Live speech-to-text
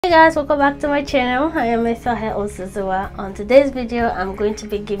Hey guys, welcome back to my channel. I am Mr. Hair Osuzua. On today's video, I'm going to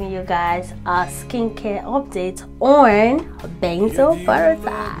be giving you guys a skincare update on Benzoyl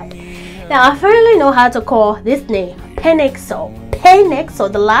Peroxide. Now, I finally know how to call this name Panoxyl.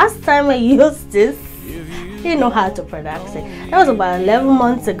 The last time I used this, I didn't know how to pronounce it. That was about 11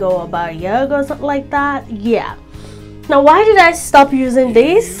 months ago, about a year ago, something like that. Yeah. Now, why did I stop using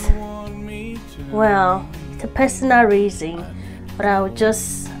this? Well, it's a personal reason, but I would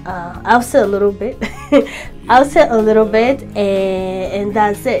just I'll say a little bit and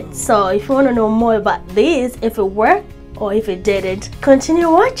that's it. So if you want to know more about this, if it worked or if it didn't, continue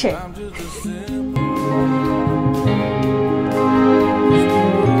watching.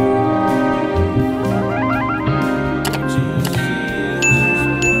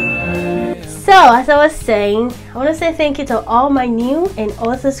 So as I was saying, I want to say thank you to all my new and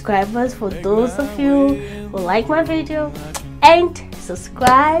old subscribers. For those of you who like my video and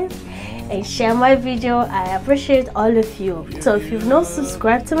subscribe and share my video, I appreciate all of you. So if you've not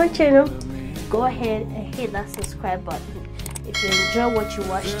subscribed to my channel, go ahead and hit that subscribe button. If you enjoy what you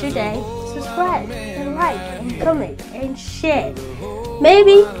watched today, subscribe and like and comment and share.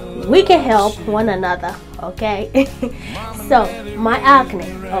 Maybe we can help one another, okay? So my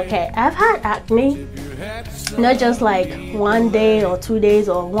acne, okay, I've had acne, not just like 1 day or 2 days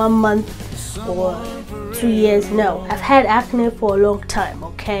or 1 month or 2 years. No, I've had acne for a long time,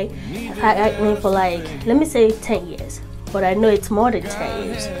 okay? I've had acne for like, let me say 10 years, but I know it's more than 10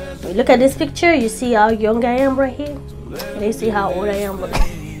 years. When you look at this picture, you see how young I am right here, and you see how old I am.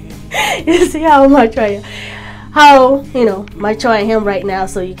 You see how much I am, how, you know, mature I am right now,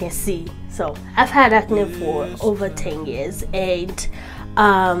 so you can see. So I've had acne for over 10 years, and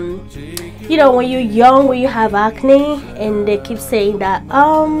you know, when you're young, when you have acne, and they keep saying that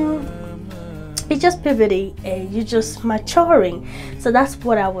it's just puberty and you're just maturing. So that's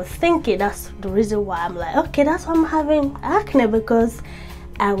what I was thinking. That's the reason why I'm like, okay, that's why I'm having acne, because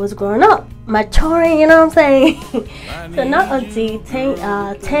I was growing up, maturing, you know what I'm saying? So not until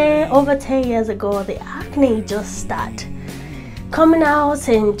over 10 years ago, the acne just started coming out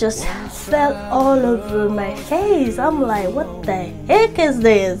and just fell all over my face. I'm like, what the heck is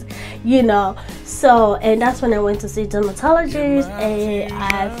this, you know? So, and that's when I went to see dermatologist, and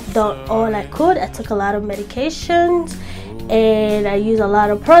I've done all I could. I took a lot of medications and I used a lot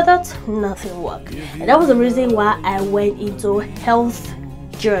of products. Nothing worked, and that was the reason why I went into health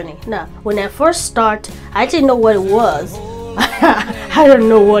journey. Now, when I first started, I didn't know what it was. I don't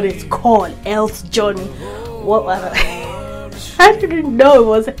know what it's called, health journey. What I didn't know it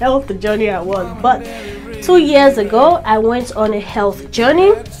was a health journey I was. But 2 years ago, I went on a health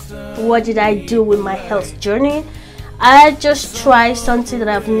journey. What did I do with my health journey? I just tried something that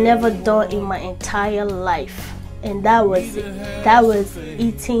I've never done in my entire life, and that was it. That was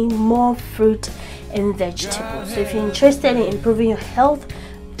eating more fruit and vegetables. So if you're interested in improving your health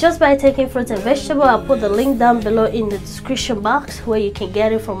just by taking fruits and vegetables, I'll put the link down below in the description box where you can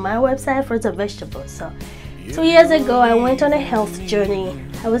get it from my website, fruits and vegetables. So 2 years ago, I went on a health journey.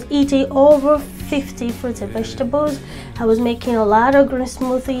 I was eating over 50 fruits and vegetables. I was making a lot of green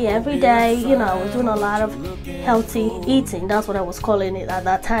smoothie every day. You know, I was doing a lot of healthy eating. That's what I was calling it at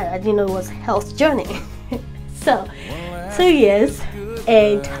that time. I didn't know it was health journey. So 2 years,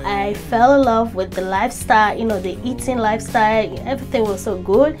 and I fell in love with the lifestyle, you know, the eating lifestyle. Everything was so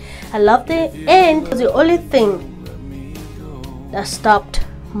good. I loved it, and it was the only thing that stopped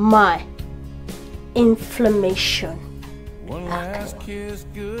my inflammation acne.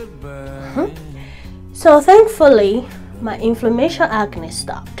 So thankfully my inflammation acne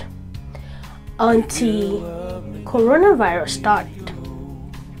stopped until coronavirus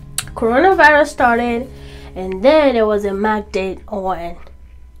started. And then there was a mandate on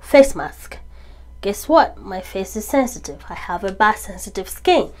face mask. Guess what? My face is sensitive. I have a bad sensitive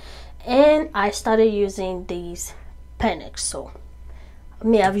skin, and I started using these Panoxyl. I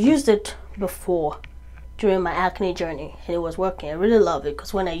mean, I've used it before during my acne journey, and it was working. I really love it,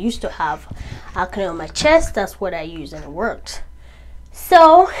 because when I used to have acne on my chest, that's what I used, and it worked.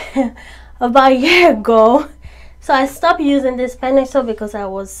 So about a year ago, so I stopped using this Panoxyl because I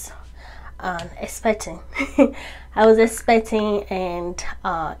was expecting. I was expecting, and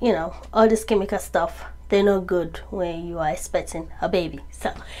you know, all this chemical stuff, they're not good when you are expecting a baby.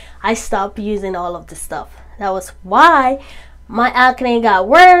 So I stopped using all of this stuff. That was why my acne got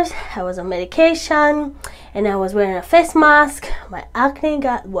worse. I was on medication and I was wearing a face mask. My acne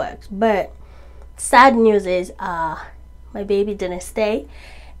got worse. But sad news is my baby didn't stay,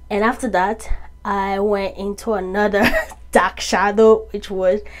 and after that I went into another dark shadow, which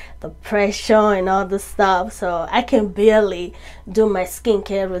was the pressure and all the stuff. So I can barely do my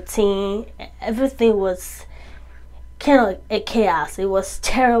skincare routine. Everything was kind of a chaos. It was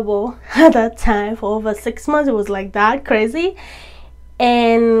terrible at that time. For over 6 months it was like that, crazy.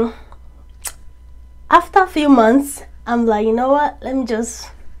 And after a few months, I'm like, you know what, let me just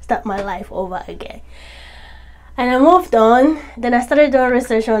start my life over again. And I moved on. Then I started doing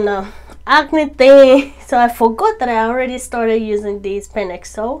research on the acne thing. So I forgot that I already started using this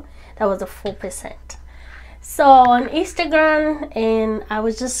Panoxyl. That was a 4%. So on Instagram, and I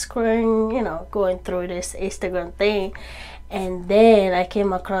was just scrolling, you know, going through this Instagram thing, and then I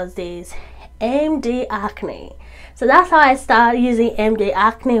came across this MD Acne. So that's how I started using MD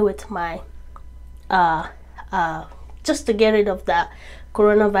Acne with my just to get rid of that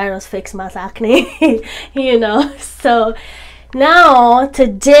coronavirus face mask acne. You know. So now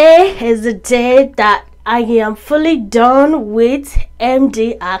today is the day that I am fully done with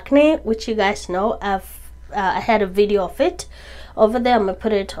MD Acne, which you guys know I had a video of it over there. I'm gonna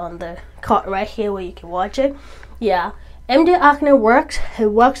put it on the card right here where you can watch it. Yeah, MD Acne works.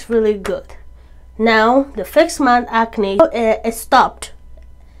 It works really good. Now the face mask acne, it stopped.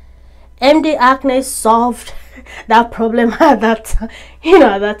 MD Acne solved that problem at that time, you know,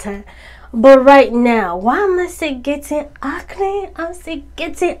 at that time. But right now, why am I still getting acne? I'm still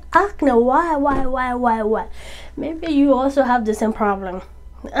getting acne. Why? Maybe you also have the same problem.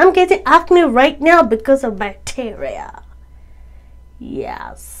 I'm getting acne right now because of bacteria.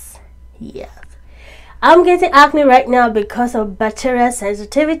 Yes. I'm getting acne right now because of bacteria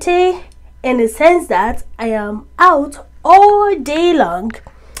sensitivity, in the sense that I am out all day long.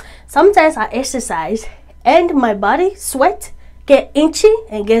 Sometimes I exercise and my body sweat, get itchy,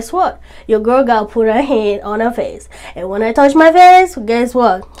 and guess what? Your girl got to put her hand on her face, and when I touch my face, guess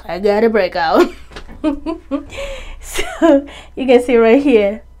what? I got a breakout. So you can see right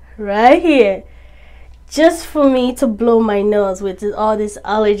here, just for me to blow my nose with all this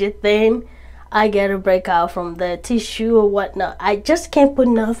allergy thing, I get a breakout from the tissue or whatnot. I just can't put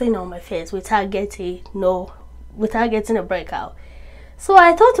nothing on my face without getting a breakout. So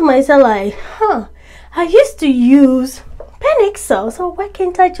I thought to myself, like, I used to use Panoxyl, so why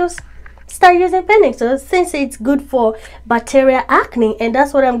can't I just start using Panoxyl, since it's good for bacteria acne, and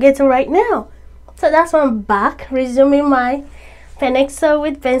that's what I'm getting right now. So that's why I'm back, resuming my Panoxyl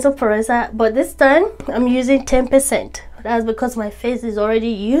with Benzoyl Peroxide, but this time I'm using 10%. That's because my face is already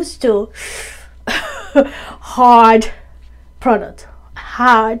used to hard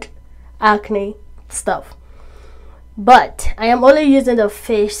acne stuff. But I am only using the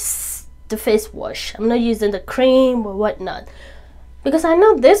face wash. I'm not using the cream or whatnot, because I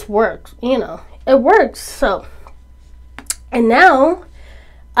know this works, you know, it works. So, and now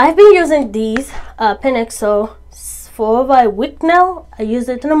I've been using these Panoxyl for over a week now. I use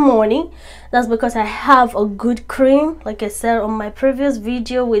it in the morning. That's because I have a good cream. Like I said on my previous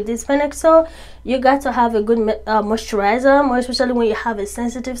video with this Panoxyl, you got to have a good moisturizer, more especially when you have a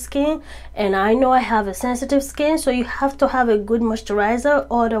sensitive skin. And I know I have a sensitive skin, so you have to have a good moisturizer,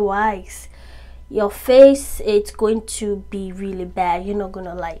 otherwise your face, it's going to be really bad. You're not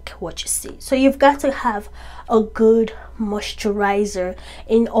gonna like what you see. So you've got to have a good moisturizer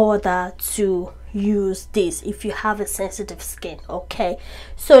in order to use this if you have a sensitive skin. Okay,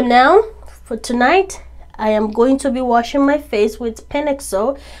 so now for tonight, I am going to be washing my face with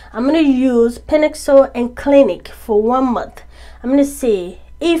Panoxyl. I'm going to use Panoxyl and Clinique for 1 month. I'm going to see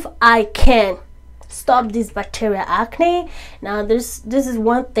if I can stop this bacteria acne. Now this is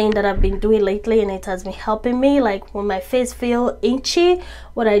one thing that I've been doing lately, and it has been helping me. Like when my face feel itchy,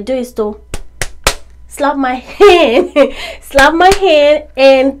 what I do is to slap my hand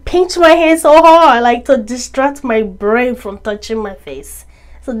and pinch my hand so hard, like to distract my brain from touching my face.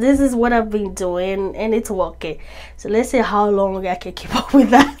 So this is what I've been doing, and it's working. So let's see how long I can keep up with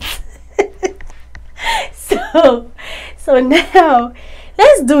that. so now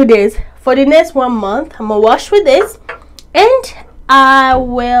let's do this for the next 1 month. I'm gonna wash with this, and I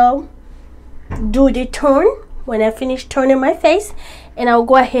will do the turn when I finish turning my face, and I'll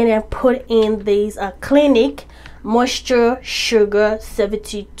go ahead and put in these Clinique Moisture Sugar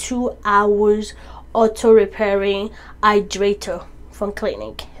 72 hours auto repairing hydrator from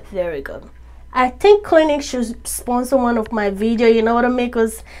Clinique. Very good. I think Clinique should sponsor one of my videos, you know what I mean?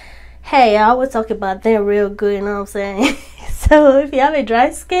 Because hey, I always talk about them real good, you know what I'm saying? So if you have a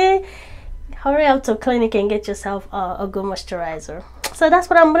dry skin, hurry up to Clinique and get yourself a good moisturizer. So that's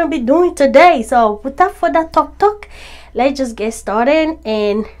what I'm gonna be doing today. So without further talk, let's just get started.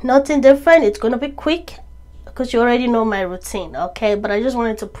 And nothing different, it's gonna be quick because you already know my routine, okay? But I just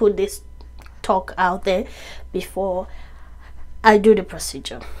wanted to put this talk out there before I do the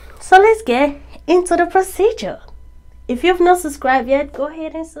procedure. So let's get into the procedure. If you've not subscribed yet, go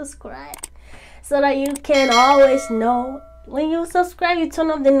ahead and subscribe so that you can always know. When you subscribe, you turn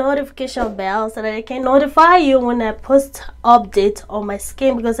on the notification bell so that I can notify you when I post updates on my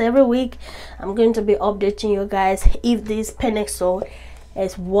skin, because every week I'm going to be updating you guys if this Panoxyl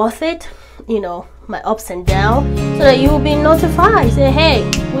is worth it, you know, my ups and downs, so that you will be notified. Say, hey,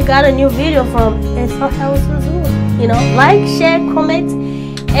 we got a new video from you know, like, share, comment,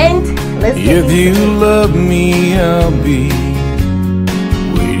 and let's get If you love me, I'll be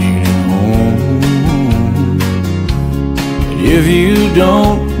waiting at home. If you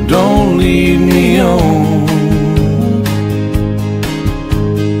don't leave me on.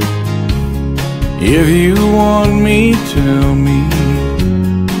 If you want me, tell me.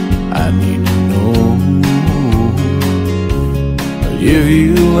 I need to know. If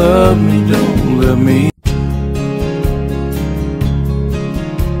you love me, don't let me.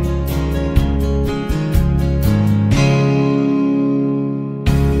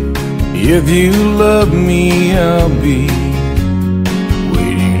 If you love me, I'll be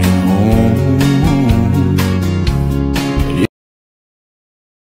waiting at home.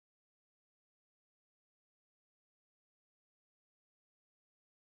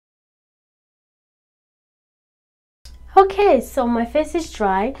 Okay, so my face is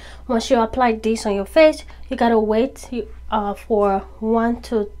dry. Once you apply this on your face, you gotta wait for 1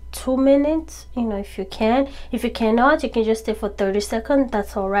 to 2 minutes, you know, if you can. If you cannot, you can just stay for 30 seconds.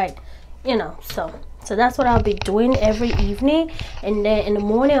 That's all right, you know. So that's what I'll be doing every evening. And then in the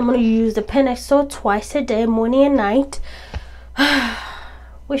morning, I'm gonna use the Panoxyl twice a day, morning and night.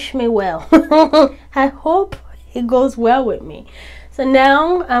 Wish me well. I hope it goes well with me. So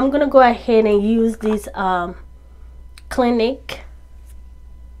now I'm gonna go ahead and use this Clinique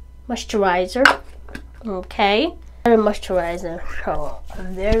moisturizer. Okay, moisturizer. So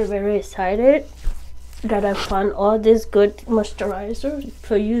I'm very excited that I found all this good moisturizer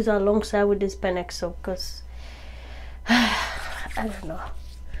for use alongside with this Panoxyl, because I don't know,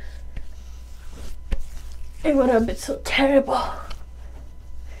 it would have been so terrible.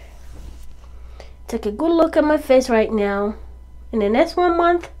 Take a good look at my face right now. In the next 1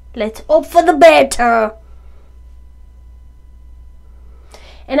 month, let's hope for the better.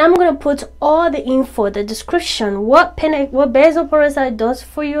 And I'm gonna put all the info, the description, what Benzoyl Peroxide does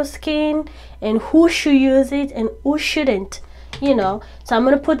for your skin, and who should use it and who shouldn't, you know. So I'm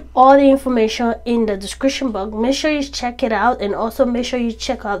gonna put all the information in the description box. Make sure you check it out, and also make sure you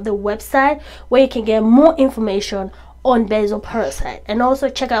check out the website where you can get more information on Benzoyl Peroxide, and also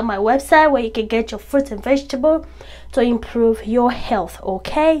check out my website where you can get your fruits and vegetables to improve your health.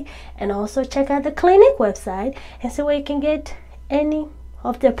 Okay, and also check out the Clinique website and see where you can get any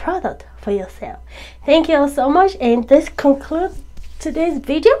of the product for yourself. Thank you all so much, and this concludes today's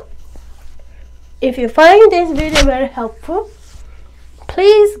video. If you find this video very helpful,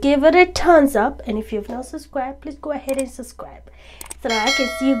 please give it a thumbs up, and if you've not subscribed, please go ahead and subscribe so that I can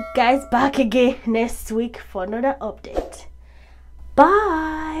see you guys back again next week for another update.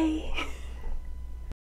 Bye.